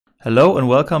Hello and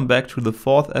welcome back to the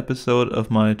fourth episode of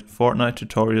my Fortnite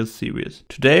tutorial series.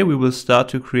 Today we will start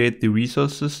to create the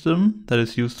resource system that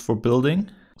is used for building.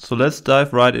 So let's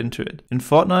dive right into it. In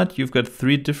Fortnite you've got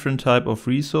three different types of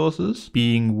resources,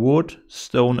 being wood,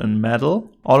 stone and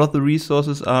metal. All of the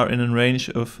resources are in a range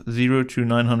of 0 to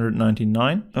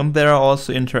 999. And there are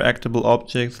also interactable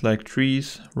objects like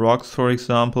trees, rocks for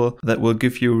example, that will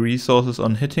give you resources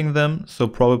on hitting them. So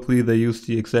probably they use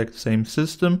the exact same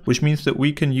system, which means that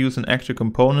we can use an actor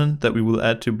component that we will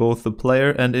add to both the player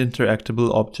and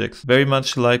interactable objects, very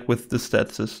much like with the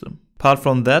stat system. Apart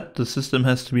from that, the system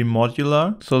has to be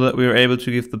modular, so that we are able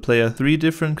to give the player three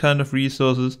different kind of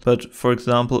resources, but for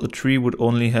example a tree would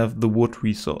only have the wood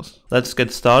resource. Let's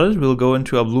get started. We'll go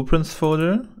into our blueprints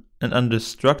folder, and under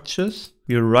structures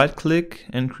we'll right click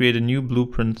and create a new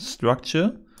blueprint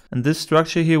structure. And this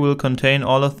structure here will contain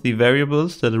all of the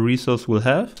variables that a resource will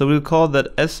have. So we'll call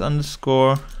that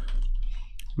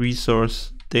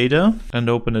s_resource data and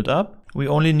open it up. We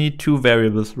only need two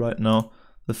variables right now.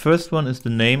 The first one is the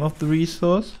name of the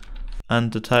resource,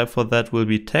 and the type for that will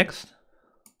be text.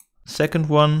 Second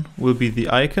one will be the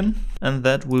icon, and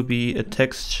that will be a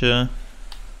texture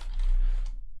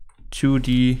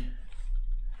 2D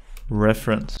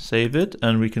reference. Save it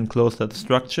and we can close that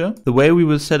structure. The way we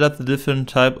will set up the different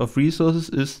type of resources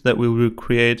is that we will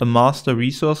create a master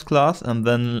resource class and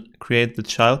then create the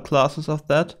child classes of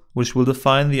that, which will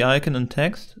define the icon and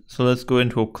text. So let's go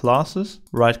into classes,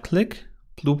 right click,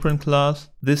 blueprint class.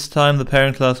 This time the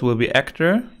parent class will be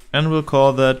actor, and we'll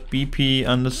call that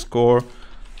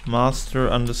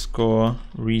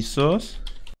bp_master_resource.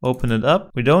 Open it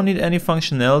up. We don't need any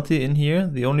functionality in here.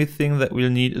 The only thing that we'll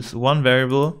need is one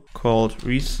variable called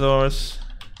resource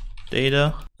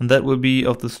data, and that will be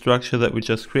of the structure that we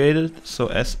just created, so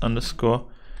s_resource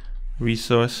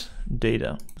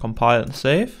data. Compile and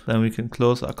save. Then we can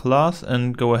close our class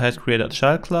and go ahead create our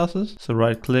child classes. So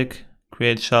right click,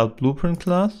 create child blueprint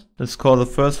class. Let's call the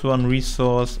first one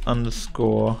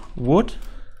resource_wood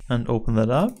and open that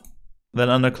up. Then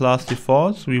under class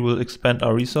defaults we will expand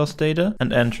our resource data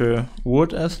and enter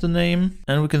wood as the name,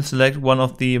 and we can select one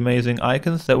of the amazing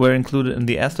icons that were included in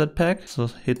the asset pack. So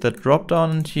hit that drop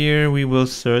down, and here we will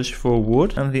search for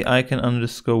wood, and the icon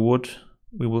 _wood,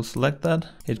 we will select that,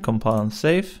 hit compile and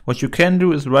save. What you can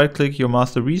do is right click your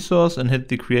master resource and hit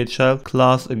the create child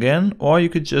class again, or you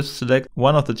could just select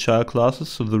one of the child classes,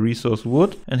 so the resource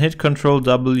wood, and hit Ctrl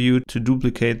W to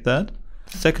duplicate that.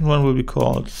 The second one will be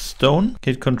called stone,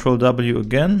 hit Ctrl W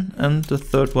again, and the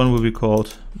third one will be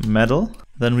called metal.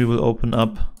 Then we will open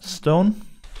up stone,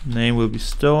 name will be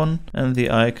stone, and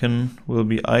the icon will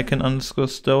be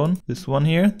icon_stone, this one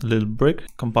here, the little brick.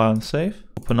 Compile and save.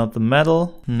 Open up the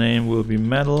metal, name will be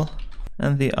metal,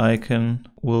 and the icon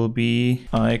will be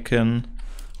icon_metal.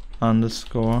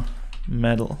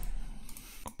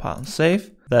 Compile and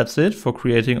save. That's it for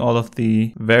creating all of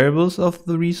the variables of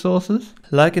the resources.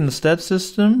 Like in the stat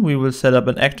system, we will set up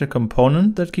an actor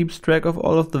component that keeps track of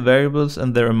all of the variables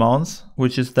and their amounts,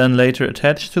 which is then later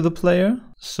attached to the player.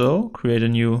 So create a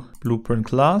new blueprint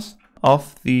class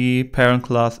of the parent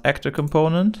class actor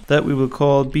component that we will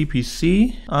call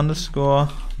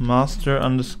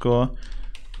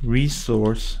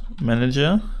bpc_master_resource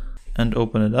manager and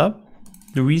open it up.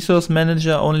 The resource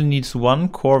manager only needs one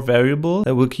core variable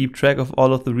that will keep track of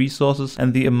all of the resources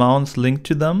and the amounts linked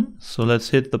to them. So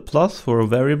let's hit the plus for a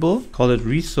variable, call it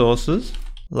resources.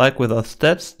 Like with our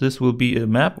stats, this will be a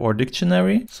map or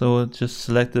dictionary. So just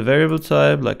select the variable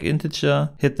type like integer,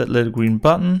 hit that little green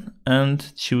button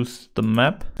and choose the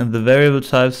map. And the variable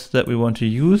types that we want to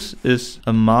use is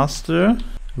a master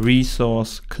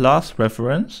resource class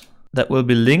reference that will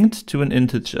be linked to an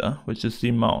integer, which is the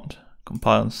amount.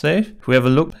 Compile and save. If we have a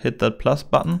look, hit that plus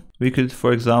button. We could,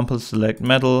 for example, select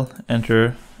metal,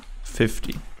 enter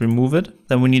 50. Remove it.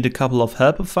 Then we need a couple of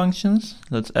helper functions.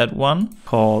 Let's add one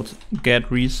called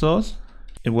getResource.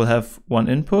 It will have one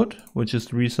input, which is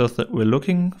the resource that we're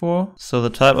looking for. So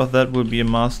the type of that will be a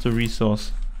master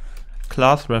resource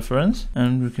class reference,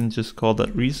 and we can just call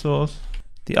that resource.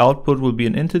 The output will be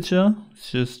an integer,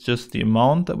 which is just the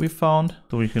amount that we found.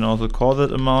 So we can also call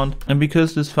that amount. And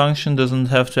because this function doesn't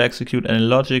have to execute any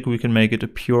logic, we can make it a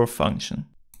pure function.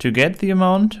 To get the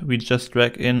amount, we just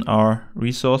drag in our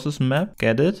resources map,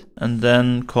 get it, and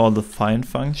then call the find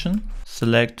function.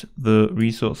 Select the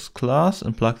resource class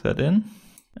and plug that in.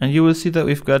 And you will see that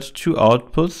we've got two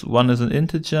outputs. One is an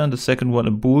integer and the second one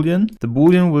a boolean. The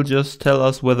boolean will just tell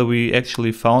us whether we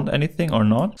actually found anything or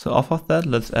not. So off of that,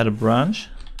 let's add a branch.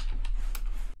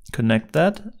 Connect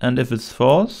that, and if it's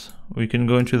false, we can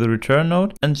go into the return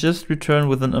node and just return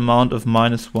with an amount of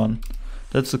 -1.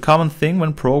 That's a common thing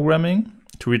when programming.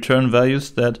 to return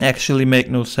values that actually make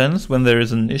no sense when there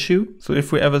is an issue. So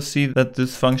if we ever see that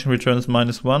this function returns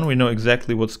 -1, we know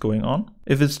exactly what's going on.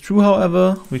 If it's true,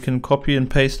 however, we can copy and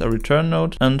paste our return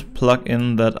node and plug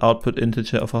in that output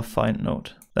integer of our find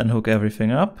node. Then hook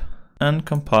everything up and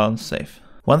compile and save.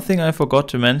 One thing I forgot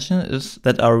to mention is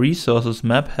that our resources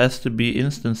map has to be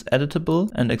instance editable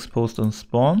and exposed on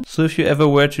spawn. So if you ever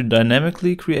were to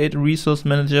dynamically create a resource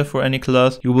manager for any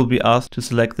class, you will be asked to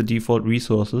select the default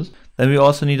resources. Then we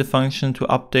also need a function to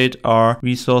update our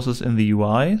resources in the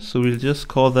UI. So we'll just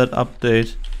call that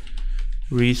update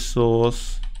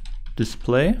resource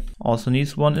display. Also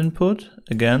needs one input.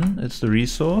 Again, it's the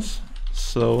resource.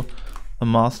 So a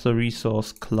master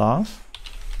resource class.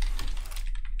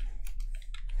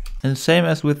 And same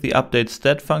as with the update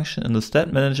stat function in the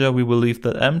stat manager, we will leave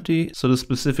that empty. So the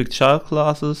specific child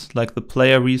classes, like the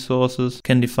player resources,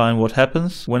 can define what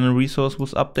happens when a resource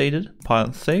was updated. Compile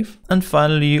and save. And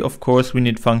finally, of course, we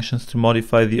need functions to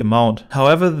modify the amount.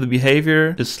 However, the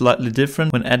behavior is slightly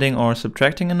different when adding or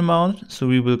subtracting an amount. So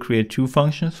we will create two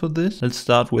functions for this. Let's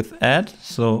start with add.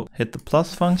 So hit the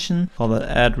plus function, call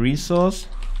that add resource.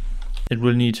 It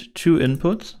will need two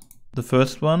inputs. The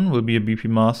first one will be a BP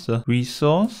master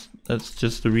resource. That's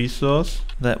just the resource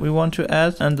that we want to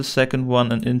add. And the second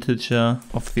one, an integer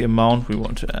of the amount we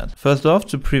want to add. First off,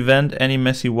 to prevent any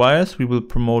messy wires, we will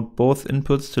promote both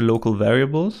inputs to local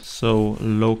variables. So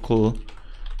local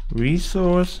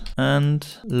resource and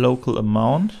local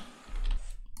amount.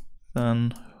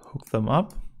 Then hook them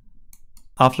up.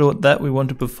 After that, we want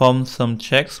to perform some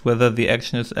checks whether the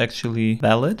action is actually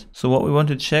valid. So what we want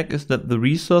to check is that the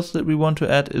resource that we want to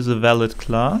add is a valid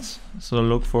class. So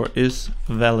look for is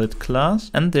valid class.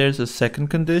 And there's a second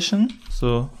condition.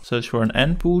 So search for an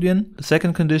AND boolean. The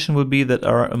second condition will be that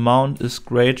our amount is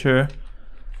greater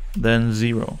than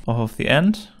 0. Off of the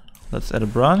AND, let's add a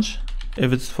branch.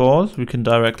 If it's false, we can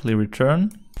directly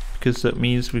return, because that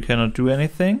means we cannot do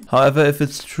anything. However, if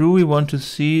it's true, we want to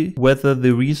see whether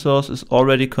the resource is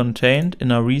already contained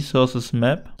in our resources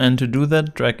map. And to do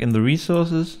that, drag in the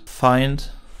resources, find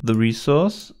the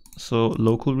resource, so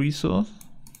local resource.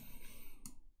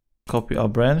 Copy our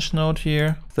branch node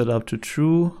here, set up to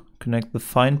true, connect the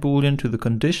find boolean to the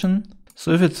condition.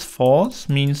 So if it's false,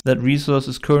 means that resource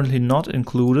is currently not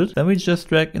included, then we just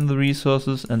drag in the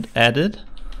resources and add it.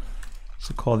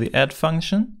 So call the add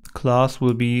function. Class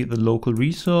will be the local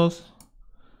resource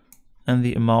and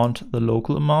the amount the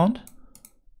local amount.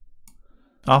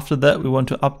 After that, we want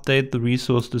to update the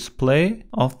resource display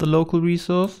of the local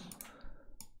resource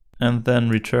and then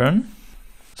return.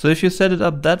 So if you set it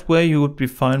up that way, you would be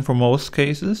fine for most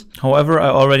cases. However, I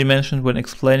already mentioned when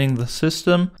explaining the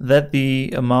system that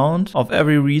the amount of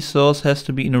every resource has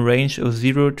to be in a range of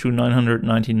 0 to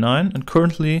 999. And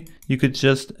currently you could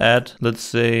just add, let's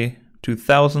say,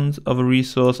 2000 of a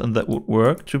resource and that would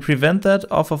work. To prevent that,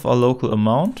 off of our local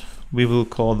amount, we will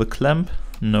call the clamp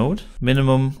node,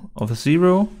 minimum of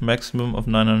 0, maximum of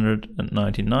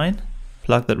 999.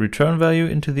 Plug that return value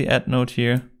into the add node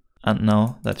here, and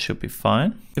now that should be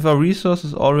fine. If our resource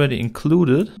is already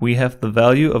included, we have the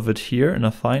value of it here in a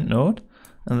find node,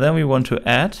 and then we want to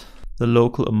add the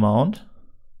local amount,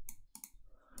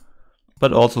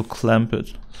 but also clamp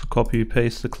it. So copy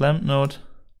paste the clamp node.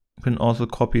 You can also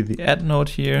copy the add node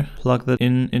here, plug that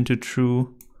into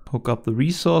true, hook up the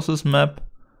resources map,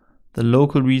 the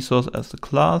local resource as the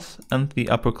class, and the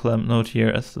upper clamp node here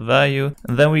as the value.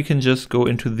 And then we can just go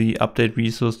into the update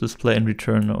resource display and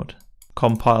return node.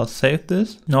 Compile, save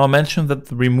this. Now I mentioned that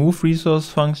the remove resource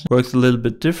function works a little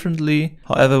bit differently.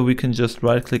 However, we can just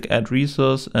right click add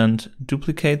resource and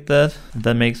duplicate that, and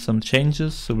then make some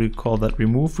changes. So we call that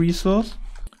remove resource.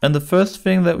 And the first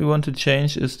thing that we want to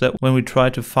change is that when we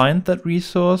try to find that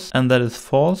resource and that is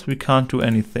false, we can't do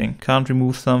anything. Can't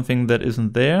remove something that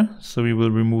isn't there. So we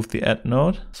will remove the add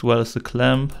node as well as the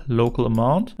clamp local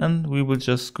amount, and we will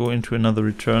just go into another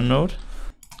return node.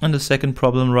 And the second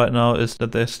problem right now is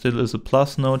that there still is a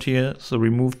plus node here. So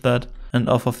remove that, and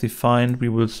off of the find, we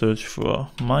will search for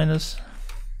minus,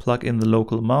 plug in the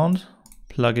local amount,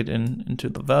 plug it into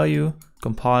the value,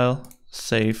 compile,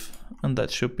 save, and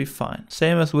that should be fine.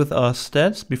 Same as with our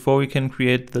stats, before we can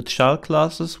create the child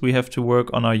classes, we have to work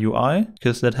on our UI,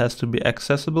 because that has to be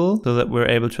accessible so that we're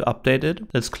able to update it.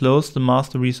 Let's close the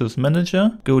master resource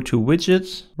manager, go to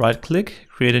widgets, right click,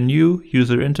 create a new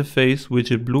user interface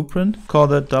widget blueprint, call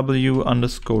that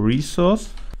w_resource,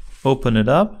 open it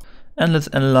up, And let's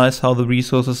analyze how the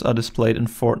resources are displayed in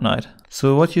Fortnite.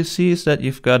 So what you see is that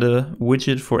you've got a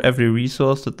widget for every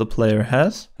resource that the player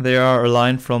has. They are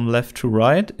aligned from left to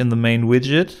right in the main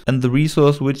widget, and the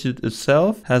resource widget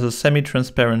itself has a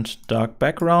semi-transparent dark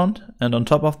background, and on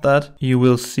top of that you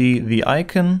will see the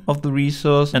icon of the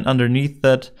resource and underneath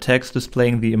that text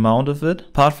displaying the amount of it.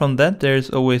 Apart from that, there is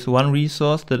always one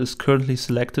resource that is currently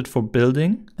selected for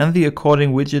building, and the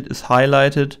according widget is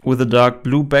highlighted with a dark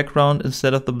blue background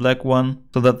instead of the black one,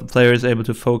 so that the player is able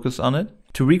to focus on it.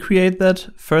 To recreate that,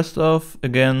 first off,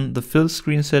 again, the fill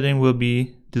screen setting will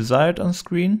be desired on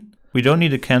screen. We don't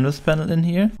need a canvas panel in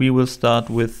here. We will start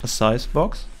with a size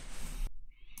box.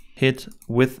 Hit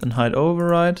width and height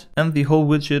override, and the whole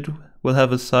widget will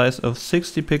have a size of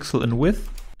 60 pixel in width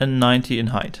and 90 in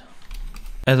height.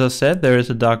 As I said, there is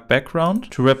a dark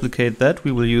background. To replicate that,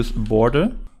 we will use a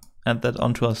border. Add that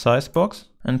onto our size box.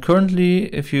 And currently,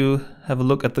 if you have a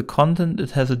look at the content,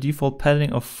 it has a default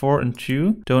padding of 4 and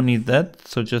 2. Don't need that,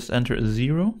 so just enter a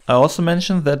 0. I also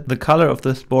mentioned that the color of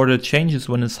this border changes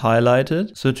when it's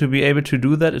highlighted. So to be able to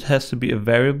do that, it has to be a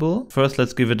variable. First,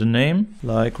 let's give it a name,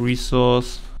 like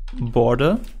resource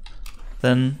border.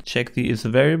 Then check the is a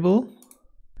variable.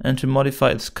 And to modify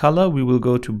its color, we will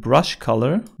go to brush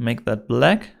color, make that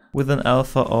black with an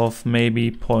alpha of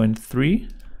maybe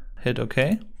 0.3. Hit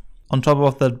OK. On top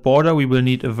of that border, we will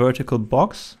need a vertical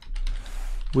box,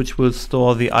 which will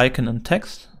store the icon and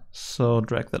text. So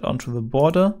drag that onto the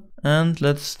border. And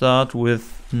let's start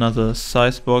with another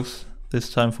size box, this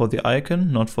time for the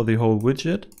icon, not for the whole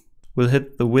widget. We'll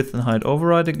hit the width and height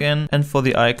override again. And for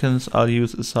the icons, I'll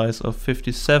use a size of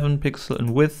 57 pixel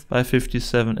in width by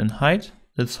 57 in height.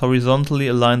 Let's horizontally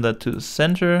align that to the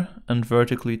center and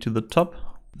vertically to the top.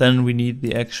 Then we need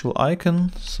the actual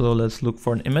icon, so let's look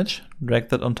for an image. Drag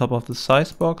that on top of the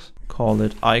size box, call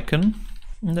it icon.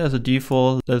 And as a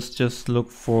default, let's just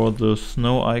look for the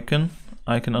snow icon,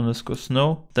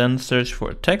 icon_snow. Then search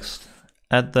for a text,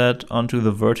 add that onto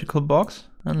the vertical box,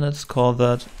 and let's call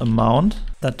that amount.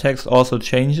 That text also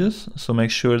changes, so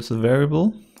make sure it's a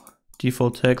variable.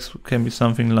 Default text can be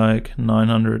something like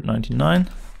 999.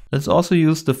 Let's also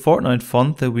use the Fortnite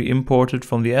font that we imported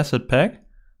from the asset pack.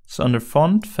 So under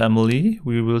font family,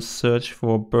 we will search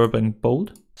for Burbank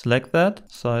Bold. Select that,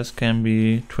 size can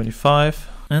be 25,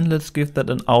 and let's give that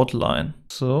an outline.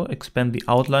 So expand the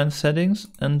outline settings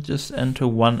and just enter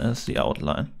 1 as the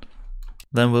outline.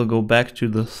 Then we'll go back to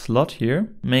the slot here,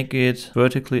 make it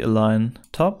vertically align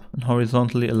top and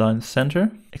horizontally align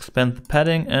center. Expand the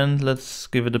padding and let's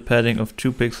give it a padding of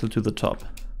 2 pixels to the top.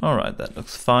 Alright, that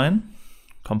looks fine.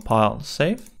 Compile,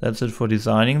 save. That's it for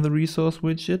designing the resource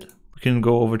widget. We can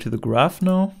go over to the graph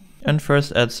now and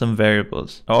first add some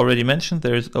variables. I already mentioned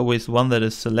there is always one that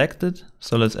is selected,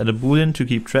 so let's add a boolean to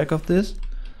keep track of this.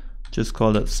 Just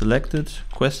call that selected ?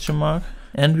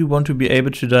 And we want to be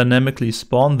able to dynamically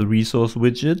spawn the resource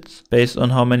widgets based on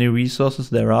how many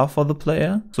resources there are for the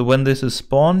player. So when this is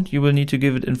spawned, you will need to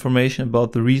give it information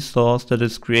about the resource that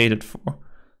it's created for.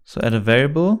 So add a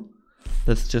variable.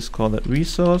 Let's just call that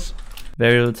resource.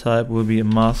 Variable type will be a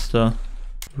master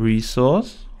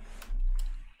resource.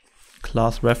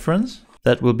 Class reference.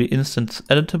 That will be instance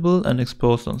editable and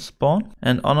exposed on spawn.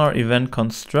 And on our event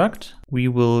construct, we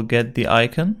will get the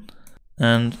icon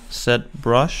and set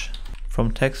brush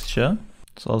from texture.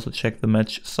 Let's also check the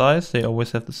match size. They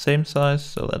always have the same size,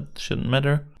 so that shouldn't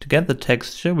matter. To get the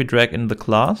texture, we drag in the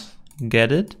class,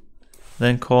 get it,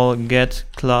 then call get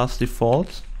class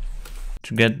default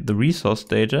to get the resource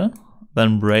data,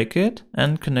 then break it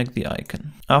and connect the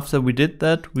icon. After we did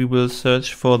that, we will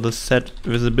search for the set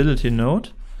visibility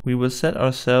node. We will set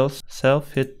ourselves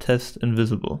self hit test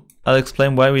invisible. I'll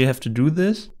explain why we have to do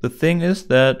this. The thing is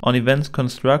that on events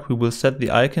construct, we will set the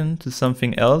icon to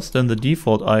something else than the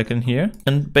default icon here.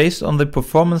 And based on the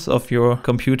performance of your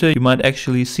computer, you might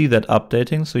actually see that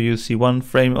updating. So you see one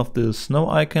frame of the snow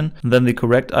icon, and then the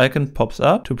correct icon pops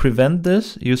up. To prevent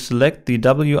this, you select the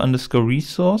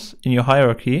w_resource in your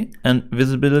hierarchy and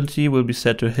visibility will be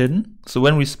set to hidden. So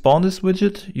when we spawn this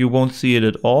widget, you won't see it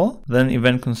at all. Then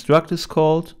event construct is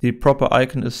called, the proper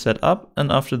icon is set up,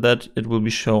 and after that it will be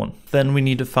shown. Then we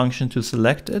need a function to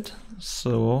select it.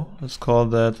 So let's call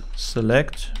that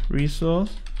select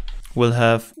resource. We'll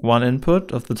have one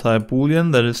input of the type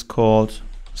boolean that is called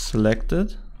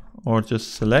selected or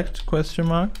just select ?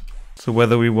 So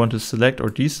whether we want to select or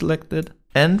deselect it.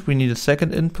 And we need a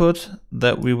second input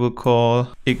that we will call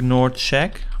ignore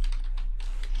check.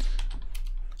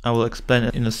 I will explain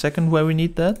in a second why we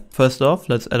need that. First off,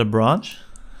 let's add a branch.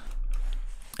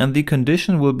 And the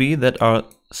condition will be that our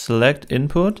select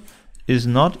input is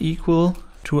not equal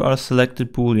to our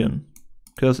selected boolean.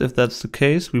 because if that's the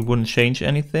case, we wouldn't change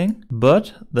anything.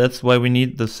 But that's why we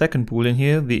need the second boolean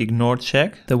here, the ignore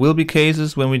check. There will be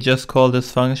cases when we just call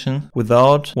this function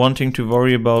without wanting to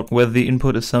worry about whether the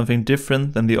input is something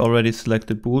different than the already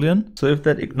selected boolean. So if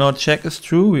that ignore check is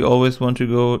true, we always want to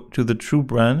go to the true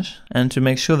branch. And to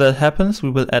make sure that happens, we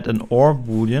will add an or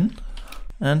boolean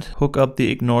and hook up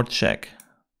the ignore check.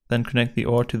 Then connect the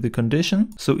or to the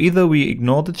condition. So either we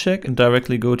ignore the check and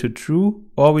directly go to true,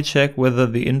 or we check whether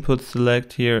the input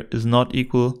select here is not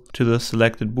equal to the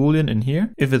selected boolean in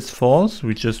here. If it's false,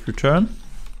 we just return.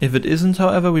 If it isn't,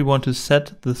 however, we want to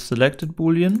set the selected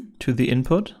boolean to the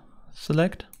input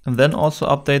select, and then also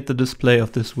update the display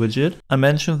of this widget. I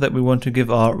mentioned that we want to give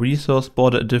our resource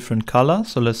border a different color,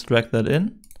 so let's drag that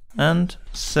in and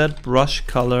set brush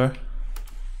color.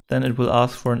 Then it will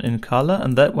ask for an in color,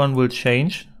 and that one will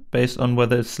change based on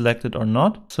whether it's selected or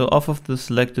not. So off of the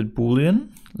selected boolean,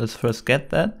 let's first get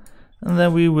that, and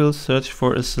then we will search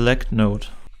for a select node.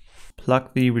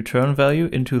 Plug the return value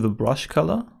into the brush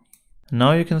color.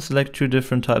 Now you can select two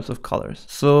different types of colors.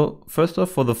 So first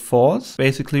off, for the false,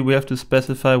 basically we have to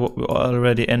specify what we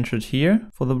already entered here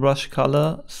for the brush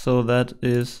color. So that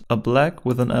is a black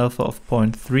with an alpha of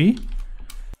 0.3.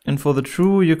 And for the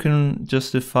true, you can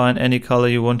just define any color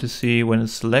you want to see when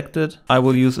it's selected. I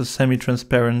will use a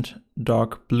semi-transparent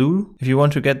dark blue. If you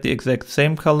want to get the exact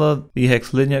same color, the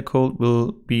hex linear code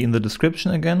will be in the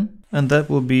description again. And that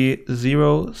will be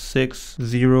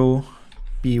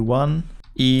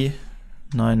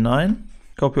 060B1E99.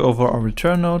 Copy over our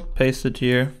return node, paste it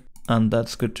here, and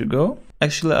that's good to go.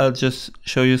 Actually, I'll just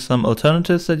show you some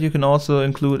alternatives that you can also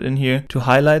include in here to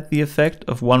highlight the effect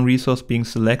of one resource being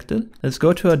selected. Let's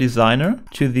go to our designer,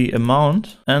 to the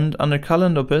amount, and under color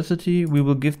and opacity, we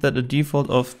will give that a default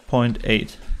of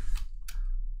 0.8.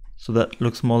 So that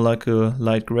looks more like a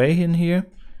light gray in here.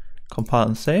 Compile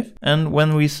and save. And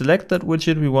when we select that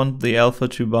widget, we want the alpha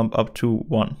to bump up to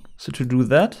 1. So to do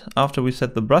that, after we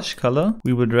set the brush color,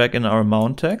 we will drag in our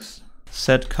amount text,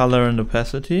 set color and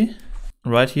opacity.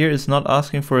 Right here it's not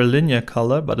asking for a linear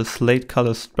color, but a slate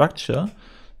color structure.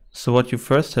 So what you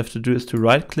first have to do is to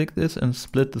right click this and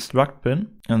split the struct bin.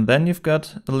 And then you've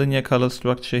got a linear color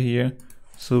structure here.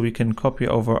 So we can copy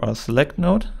over our select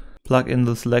node, plug in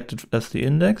the selected as the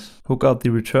index, hook up the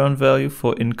return value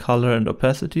for in color and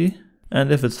opacity.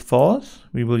 And if it's false,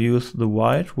 we will use the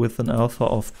white with an alpha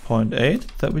of 0.8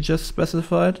 that we just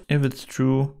specified. If it's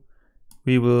true,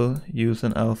 we will use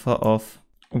an alpha of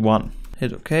 1.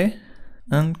 Hit OK.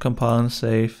 And compile and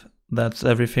save. That's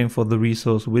everything for the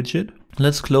resource widget.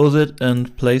 Let's close it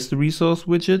and place the resource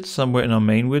widget somewhere in our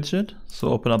main widget. So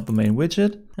open up the main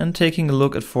widget, and taking a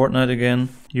look at Fortnite again,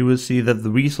 you will see that the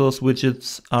resource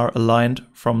widgets are aligned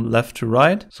from left to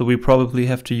right. So we probably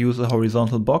have to use a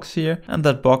horizontal box here, and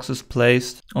that box is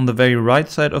placed on the very right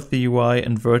side of the UI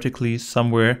and vertically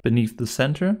somewhere beneath the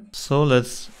center. So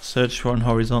let's search for an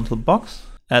horizontal box.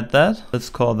 Add that. Let's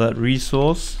call that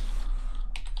resource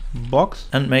box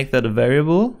and make that a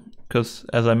variable, because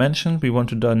as I mentioned, we want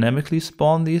to dynamically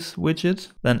spawn these widgets.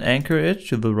 Then anchor it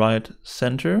to the right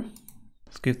center.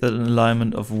 Let's give that an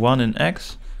alignment of 1 in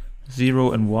X,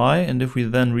 0 in Y, and if we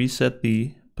then reset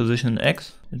the position in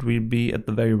X, it will be at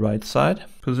the very right side.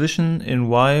 Position in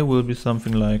Y will be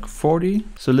something like 40,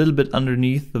 so a little bit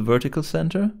underneath the vertical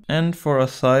center. And for our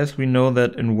size, we know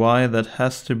that in Y that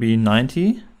has to be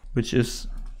 90, which is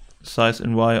size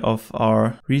in Y of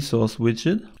our resource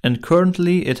widget. And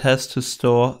currently it has to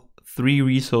store 3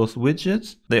 resource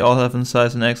widgets. They all have a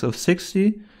size in X of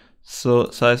 60.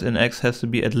 So size in X has to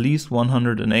be at least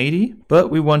 180. But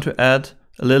we want to add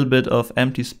a little bit of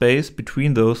empty space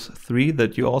between those 3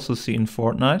 that you also see in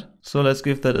Fortnite. So let's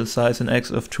give that a size in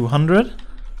X of 200.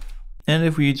 And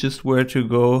if we just were to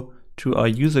go to our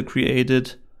user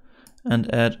created and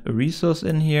add a resource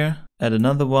in here, add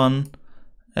another one,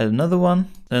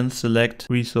 then select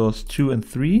resource 2 and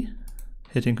 3,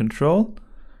 hitting Control,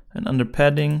 and under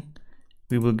padding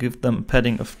we will give them a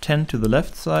padding of 10 to the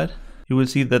left side. You will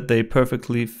see that they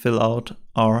perfectly fill out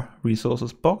our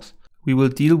resources box. We will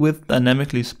deal with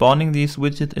dynamically spawning these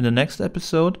widgets in the next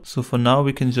episode, so for now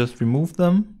we can just remove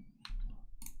them.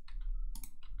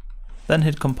 Then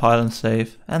hit compile and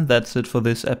save, and that's it for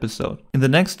this episode. In the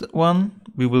next one,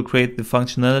 we will create the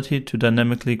functionality to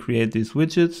dynamically create these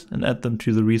widgets and add them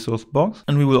to the resource box.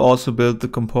 And we will also build the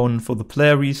component for the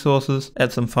player resources,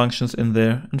 add some functions in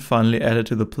there, and finally add it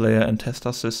to the player and test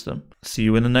our system. See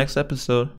you in the next episode.